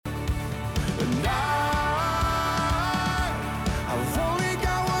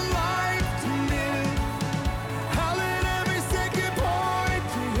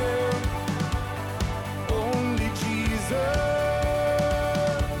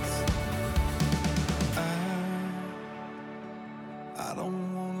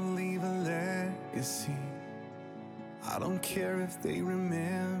You see, I don't care if they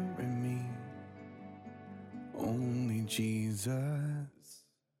remember me, only Jesus.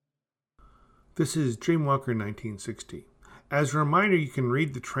 This is Dreamwalker 1960. As a reminder, you can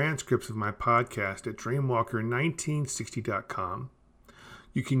read the transcripts of my podcast at dreamwalker1960.com.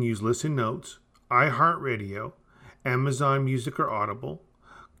 You can use Listen Notes, iHeartRadio, Amazon Music or Audible,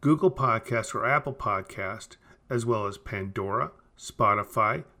 Google Podcasts or Apple Podcast, as well as Pandora,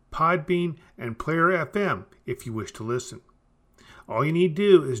 Spotify, Podbean, and Player FM if you wish to listen. All you need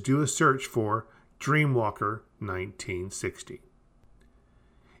to do is do a search for Dreamwalker 1960.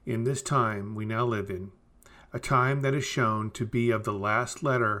 In this time we now live in, a time that is shown to be of the last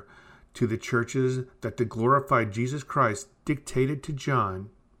letter to the churches that the glorified Jesus Christ dictated to John,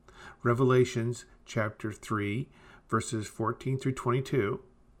 Revelations chapter 3, verses 14 through 22,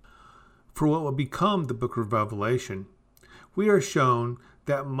 for what will become the book of Revelation, we are shown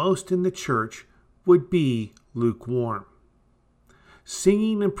that most in the church would be lukewarm,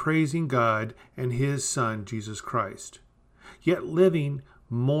 singing and praising God and His Son, Jesus Christ, yet living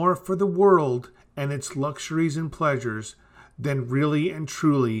more for the world and its luxuries and pleasures than really and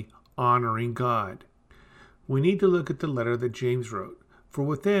truly honoring God. We need to look at the letter that James wrote, for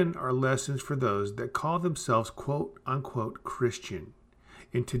within are lessons for those that call themselves quote-unquote Christian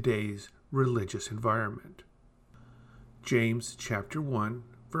in today's religious environment. James chapter 1,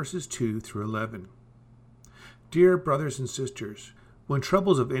 verses 2 through 11. Dear brothers and sisters, when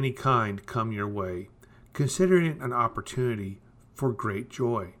troubles of any kind come your way, consider it an opportunity for great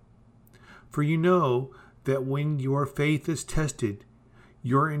joy. For you know that when your faith is tested,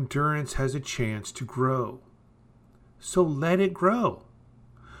 your endurance has a chance to grow. So let it grow.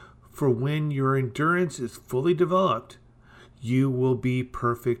 For when your endurance is fully developed, you will be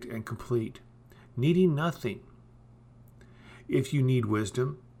perfect and complete, needing nothing. If you need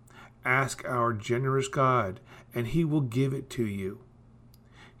wisdom, ask our generous God, and He will give it to you.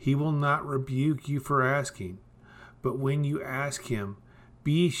 He will not rebuke you for asking, but when you ask Him,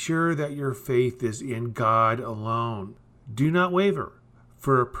 be sure that your faith is in God alone. Do not waver,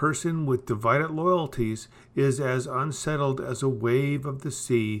 for a person with divided loyalties is as unsettled as a wave of the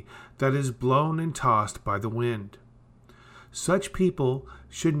sea that is blown and tossed by the wind. Such people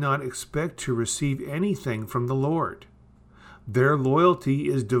should not expect to receive anything from the Lord. Their loyalty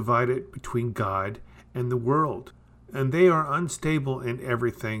is divided between God and the world, and they are unstable in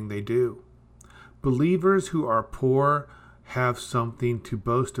everything they do. Believers who are poor have something to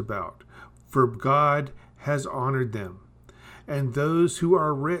boast about, for God has honored them. And those who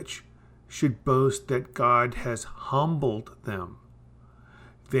are rich should boast that God has humbled them.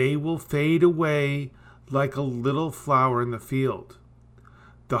 They will fade away like a little flower in the field.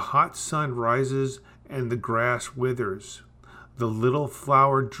 The hot sun rises and the grass withers. The little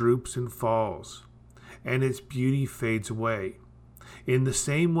flower droops and falls, and its beauty fades away. In the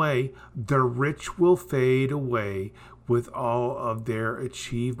same way, the rich will fade away with all of their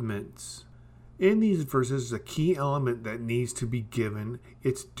achievements. In these verses is a key element that needs to be given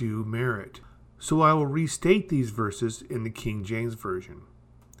its due merit. So I will restate these verses in the King James Version.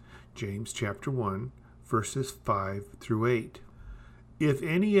 James chapter 1, verses 5 through 8. If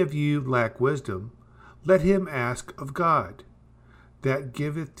any of you lack wisdom, let him ask of God, that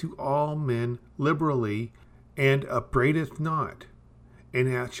giveth to all men liberally, and upbraideth not, and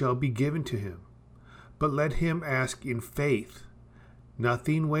it shall be given to him. But let him ask in faith,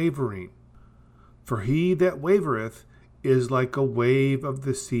 nothing wavering. For he that wavereth is like a wave of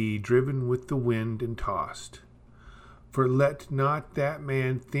the sea driven with the wind and tossed. For let not that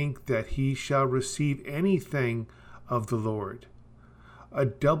man think that he shall receive anything of the Lord. A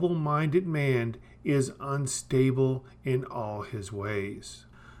double-minded man is unstable in all his ways.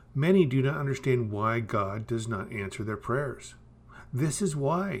 Many do not understand why God does not answer their prayers. This is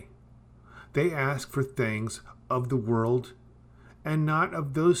why. They ask for things of the world and not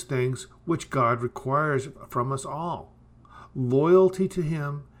of those things which God requires from us all. Loyalty to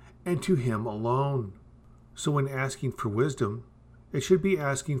Him and to Him alone. So when asking for wisdom, it should be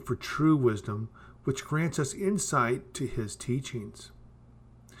asking for true wisdom, which grants us insight to His teachings.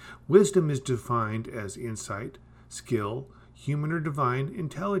 Wisdom is defined as insight, skill, human or divine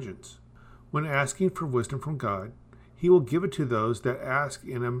intelligence. When asking for wisdom from God, He will give it to those that ask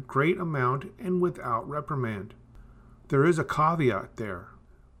in a great amount and without reprimand. There is a caveat there.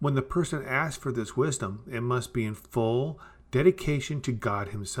 When the person asks for this wisdom, it must be in full dedication to God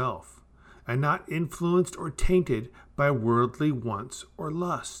Himself, and not influenced or tainted by worldly wants or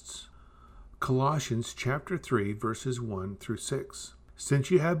lusts. Colossians chapter 3, verses 1 through 6.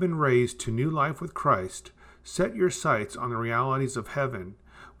 Since you have been raised to new life with Christ, set your sights on the realities of heaven,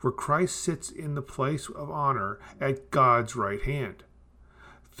 where Christ sits in the place of honor at God's right hand.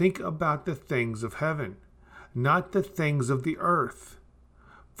 Think about the things of heaven, not the things of the earth.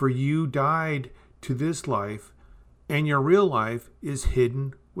 For you died to this life, and your real life is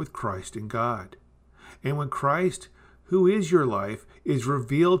hidden with Christ in God. And when Christ, who is your life, is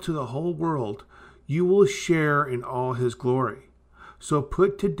revealed to the whole world, you will share in all his glory. So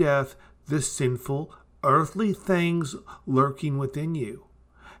put to death the sinful, earthly things lurking within you.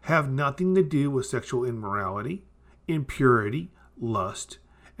 Have nothing to do with sexual immorality, impurity, lust,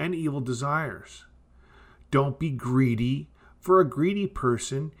 and evil desires. Don't be greedy, for a greedy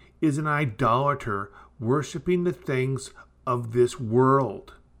person is an idolater, worshiping the things of this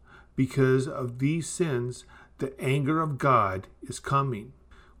world. Because of these sins, the anger of God is coming.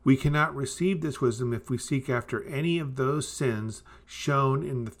 We cannot receive this wisdom if we seek after any of those sins shown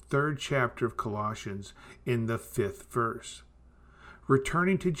in the 3rd chapter of Colossians in the 5th verse.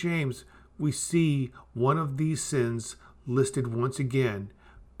 Returning to James, we see one of these sins listed once again,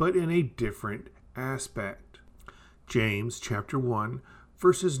 but in a different aspect. James chapter 1,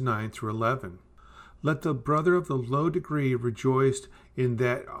 verses 9 through 11. Let the brother of the low degree rejoice in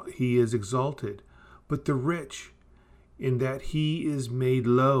that he is exalted, but the rich in that he is made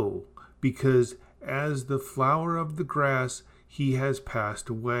low, because as the flower of the grass he has passed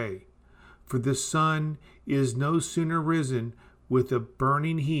away. For the sun is no sooner risen with a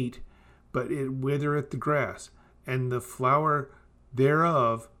burning heat, but it withereth the grass, and the flower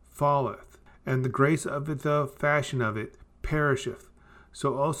thereof falleth, and the grace of the fashion of it perisheth.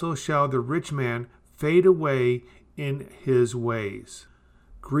 So also shall the rich man fade away in his ways.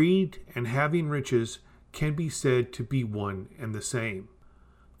 Greed and having riches can be said to be one and the same.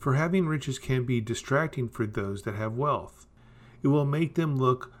 For having riches can be distracting for those that have wealth. It will make them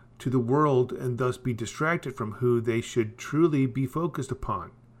look to the world and thus be distracted from who they should truly be focused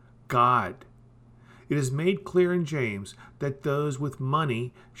upon, God. It is made clear in James that those with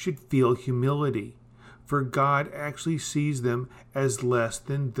money should feel humility, for God actually sees them as less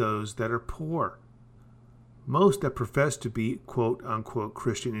than those that are poor. Most that profess to be quote-unquote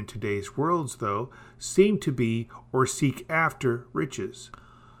Christian in today's worlds, though, seem to be or seek after riches.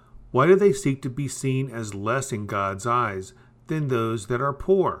 Why do they seek to be seen as less in God's eyes than those that are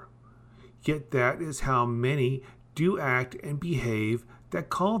poor? Yet that is how many do act and behave that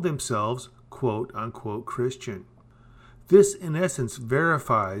call themselves quote-unquote Christian. This, in essence,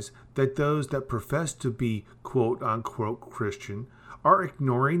 verifies that those that profess to be quote-unquote Christian are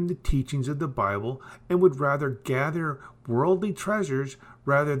ignoring the teachings of the Bible and would rather gather worldly treasures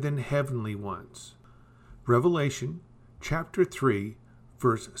rather than heavenly ones. Revelation chapter 3,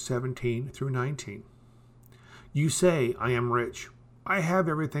 verse 17 through 19. You say, I am rich. I have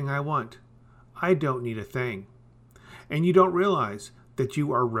everything I want. I don't need a thing. And you don't realize that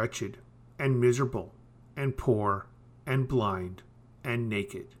you are wretched and miserable and poor and blind and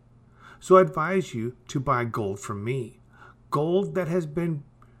naked. So I advise you to buy gold from me, gold that has been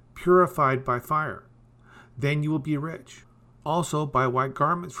purified by fire. Then you will be rich. Also buy white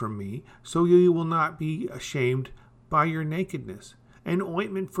garments from me, so you will not be ashamed by your nakedness, and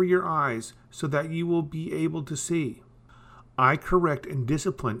ointment for your eyes, so that you will be able to see. I correct and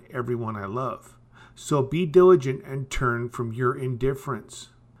discipline everyone I love. So be diligent and turn from your indifference.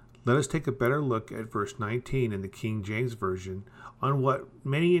 Let us take a better look at verse 19 in the King James Version on what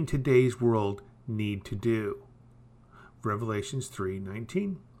many in today's world need to do. Revelations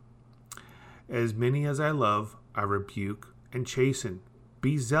 3:19. As many as I love, I rebuke and chasten.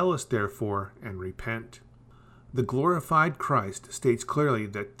 Be zealous, therefore, and repent. The glorified Christ states clearly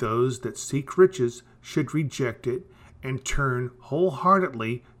that those that seek riches should reject it and turn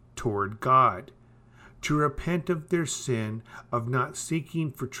wholeheartedly toward God, to repent of their sin of not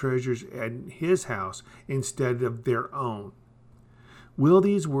seeking for treasures in his house instead of their own. Will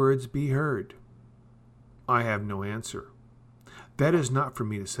these words be heard? I have no answer. That is not for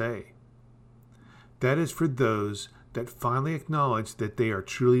me to say. That is for those that finally acknowledge that they are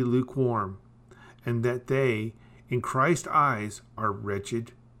truly lukewarm, and that they, in Christ's eyes, are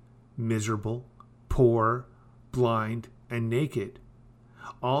wretched, miserable, poor, blind, and naked,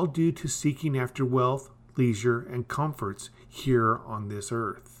 all due to seeking after wealth, leisure, and comforts here on this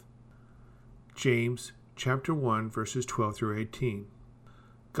earth. James chapter 1, verses 12 through 18.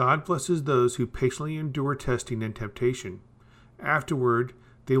 God blesses those who patiently endure testing and temptation. Afterward,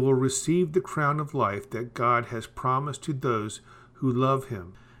 they will receive the crown of life that God has promised to those who love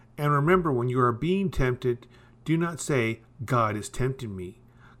him. And remember, when you are being tempted, do not say, God is tempting me.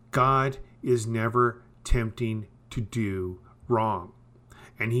 God is never tempting to do wrong,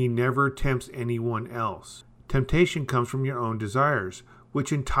 and he never tempts anyone else. Temptation comes from your own desires,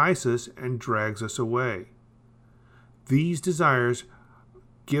 which entice us and drags us away. These desires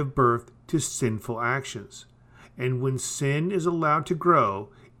give birth to sinful actions, and when sin is allowed to grow,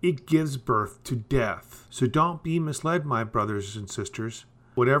 it gives birth to death. So don't be misled, my brothers and sisters.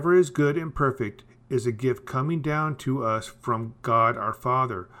 Whatever is good and perfect is a gift coming down to us from God our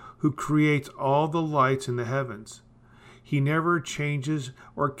Father, who creates all the lights in the heavens. He never changes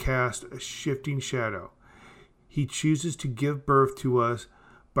or casts a shifting shadow. He chooses to give birth to us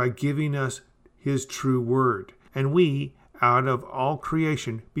by giving us His true word, and we, out of all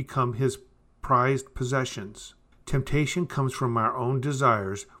creation, become His prized possessions. Temptation comes from our own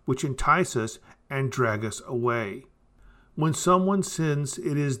desires, which entice us and drag us away. When someone sins,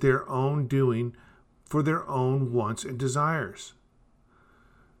 it is their own doing for their own wants and desires.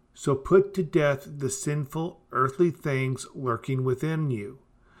 So put to death the sinful earthly things lurking within you.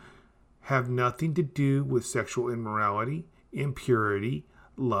 Have nothing to do with sexual immorality, impurity,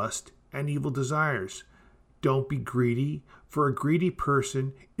 lust, and evil desires. Don't be greedy, for a greedy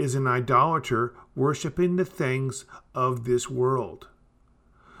person is an idolater worshiping the things of this world.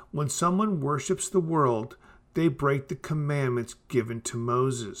 When someone worships the world, they break the commandments given to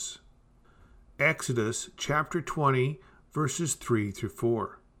Moses. Exodus chapter 20, verses 3 through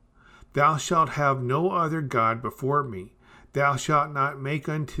 4. Thou shalt have no other God before me. Thou shalt not make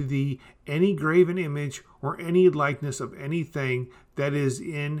unto thee any graven image or any likeness of anything that is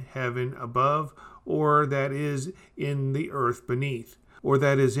in heaven above, or that is in the earth beneath, or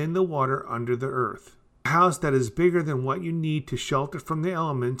that is in the water under the earth. A house that is bigger than what you need to shelter from the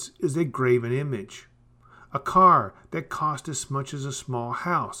elements is a graven image. A car that costs as much as a small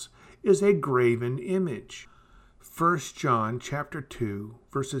house is a graven image. 1 John chapter 2,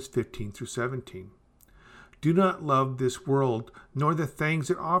 verses 15 through 17. Do not love this world, nor the things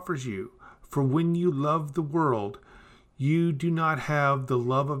it offers you. For when you love the world, you do not have the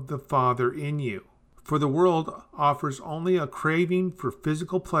love of the Father in you. For the world offers only a craving for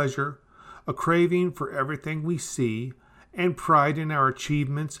physical pleasure, a craving for everything we see, and pride in our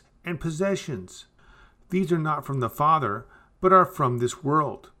achievements and possessions. These are not from the Father, but are from this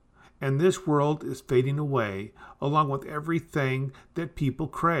world. And this world is fading away, along with everything that people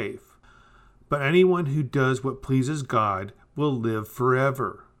crave. But anyone who does what pleases God will live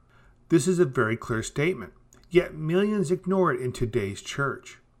forever. This is a very clear statement, yet millions ignore it in today's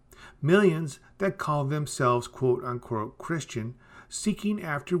church. Millions that call themselves quote-unquote Christian, seeking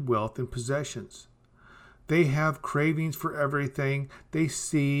after wealth and possessions. They have cravings for everything they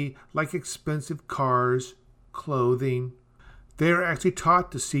see, like expensive cars, clothing. They are actually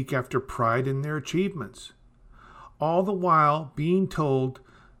taught to seek after pride in their achievements, all the while being told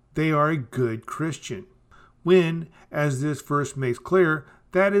they are a good Christian, when, as this verse makes clear,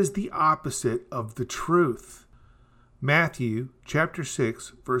 that is the opposite of the truth. Matthew chapter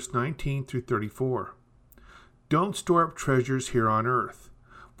 6, verse 19 through 34. Don't store up treasures here on earth,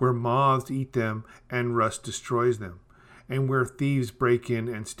 where moths eat them and rust destroys them, and where thieves break in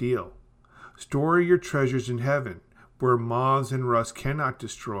and steal. Store your treasures in heaven, where moths and rust cannot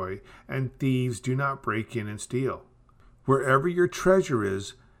destroy, and thieves do not break in and steal. Wherever your treasure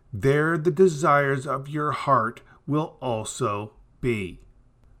is, there the desires of your heart will also be.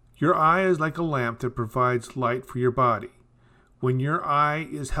 Your eye is like a lamp that provides light for your body. When your eye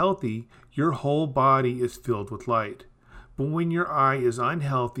is healthy, your whole body is filled with light. But when your eye is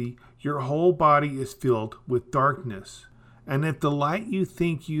unhealthy, your whole body is filled with darkness. And if the light you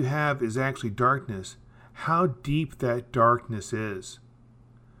think you have is actually darkness, how deep that darkness is.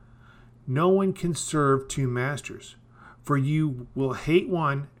 No one can serve two masters, for you will hate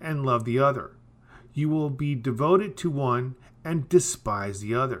one and love the other. You will be devoted to one and despise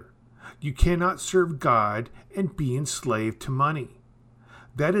the other. You cannot serve God and be enslaved to money.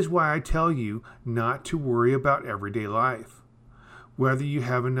 That is why I tell you not to worry about everyday life, whether you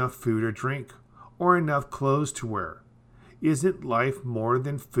have enough food or drink, or enough clothes to wear. Isn't life more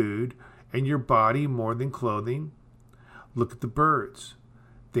than food, and your body more than clothing? Look at the birds.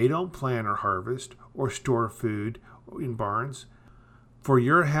 They don't plant or harvest or store food in barns, for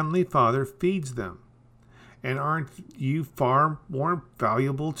your heavenly Father feeds them. And aren't you far more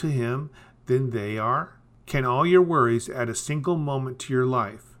valuable to Him than they are? Can all your worries add a single moment to your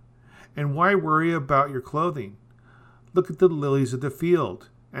life? And why worry about your clothing? Look at the lilies of the field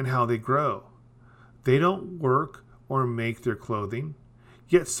and how they grow. They don't work or make their clothing.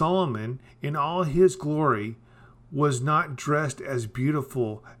 Yet Solomon, in all his glory, was not dressed as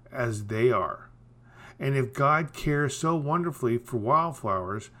beautiful as they are. And if God cares so wonderfully for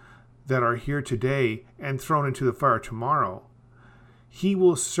wildflowers that are here today and thrown into the fire tomorrow, He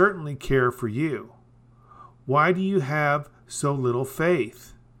will certainly care for you. Why do you have so little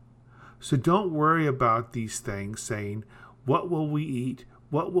faith? So don't worry about these things, saying, what will we eat?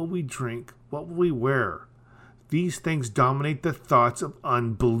 What will we drink? What will we wear? These things dominate the thoughts of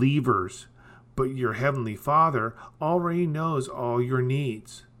unbelievers, but your heavenly Father already knows all your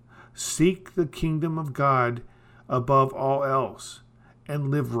needs. Seek the kingdom of God above all else,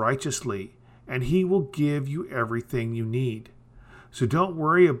 and live righteously, and He will give you everything you need. So don't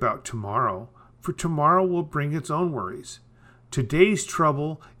worry about tomorrow, for tomorrow will bring its own worries. Today's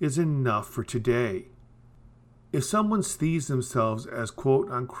trouble is enough for today. If someone sees themselves as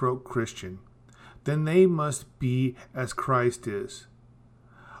quote-unquote Christian, then they must be as Christ is.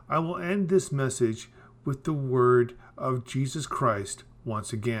 I will end this message with the word of Jesus Christ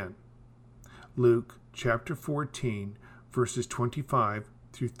once again. Luke chapter 14, verses 25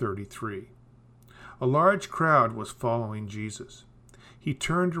 through 33. A large crowd was following Jesus. He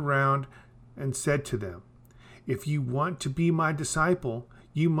turned around and said to them, "If you want to be my disciple,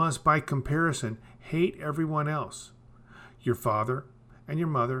 you must by comparison hate everyone else. Your father and your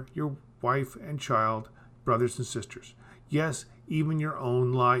mother, your wife and child, brothers and sisters. Yes, even your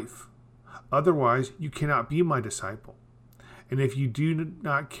own life. Otherwise, you cannot be my disciple. And if you do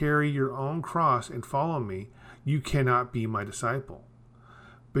not carry your own cross and follow me, you cannot be my disciple.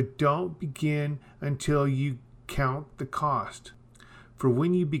 But don't begin until you count the cost. For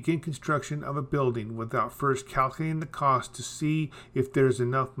when you begin construction of a building without first calculating the cost to see if there's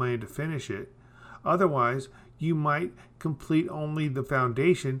enough money to finish it, otherwise you might complete only the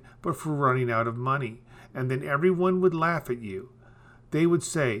foundation before running out of money, and then everyone would laugh at you. They would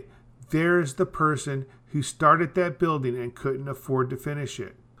say, 'There's the person who started that building and couldn't afford to finish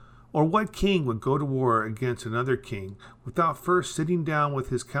it.' Or what king would go to war against another king without first sitting down with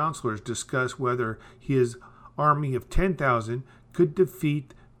his counselors to discuss whether his army of 10,000 could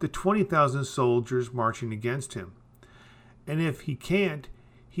defeat the 20,000 soldiers marching against him? And if he can't,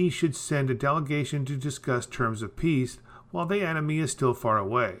 he should send a delegation to discuss terms of peace while the enemy is still far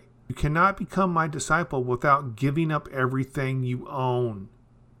away. You cannot become my disciple without giving up everything you own."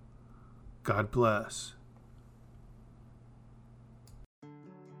 God bless.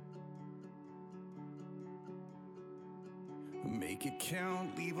 Make it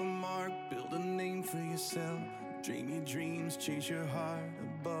count, leave a mark, build a name for yourself. Dream your dreams, chase your heart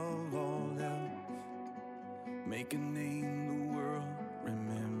above all else. Make a name the world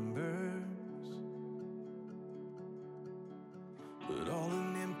remembers. But all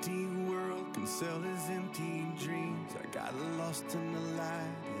an empty world can sell is empty dreams. I got lost in the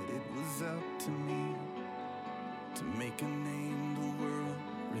light, yet it was up to me to make a name the world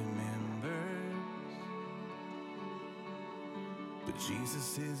remembers. But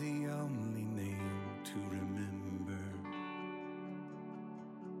Jesus is the only name to remember.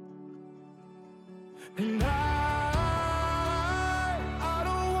 And I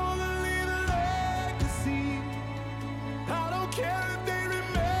don't wanna leave a legacy. I don't care if they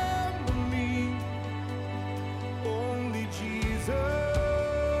remember me. Only Jesus.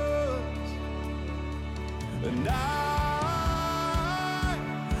 And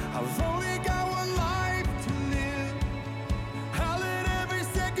I've only got one life to live. I'll let every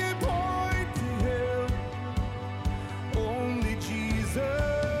second point to Him. Only Jesus.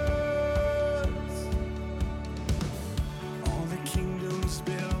 All the kingdoms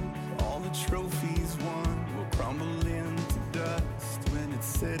built, all the trophies won, will crumble into dust when it's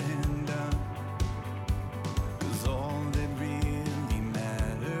said and done. 'Cause all that really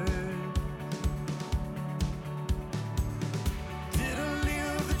matters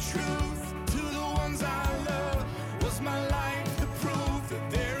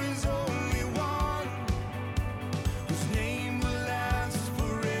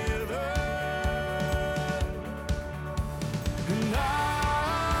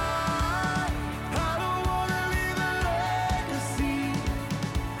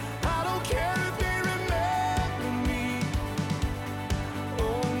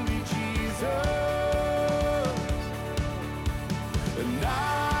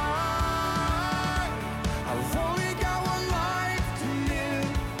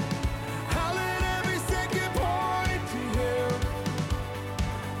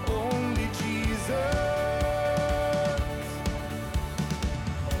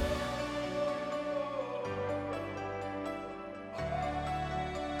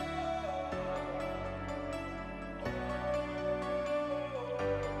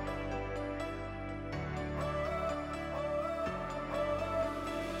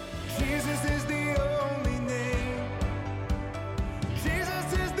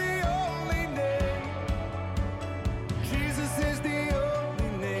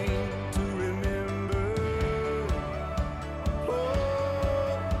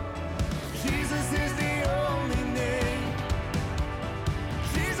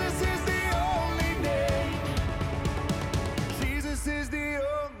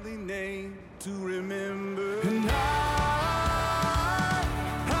only name to remember. And I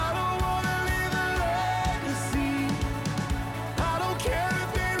don't wanna leave a legacy. I don't care if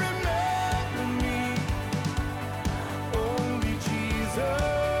they remember me. Only Jesus.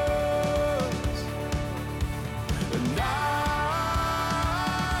 And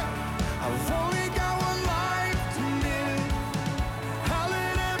I've only got one life to live. I'll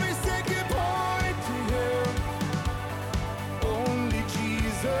let every second point to Him. Only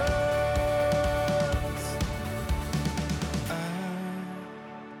Jesus.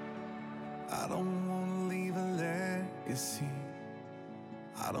 I don't wanna leave a legacy.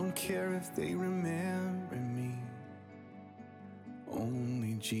 I don't care if they remember me.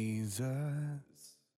 Only Jesus.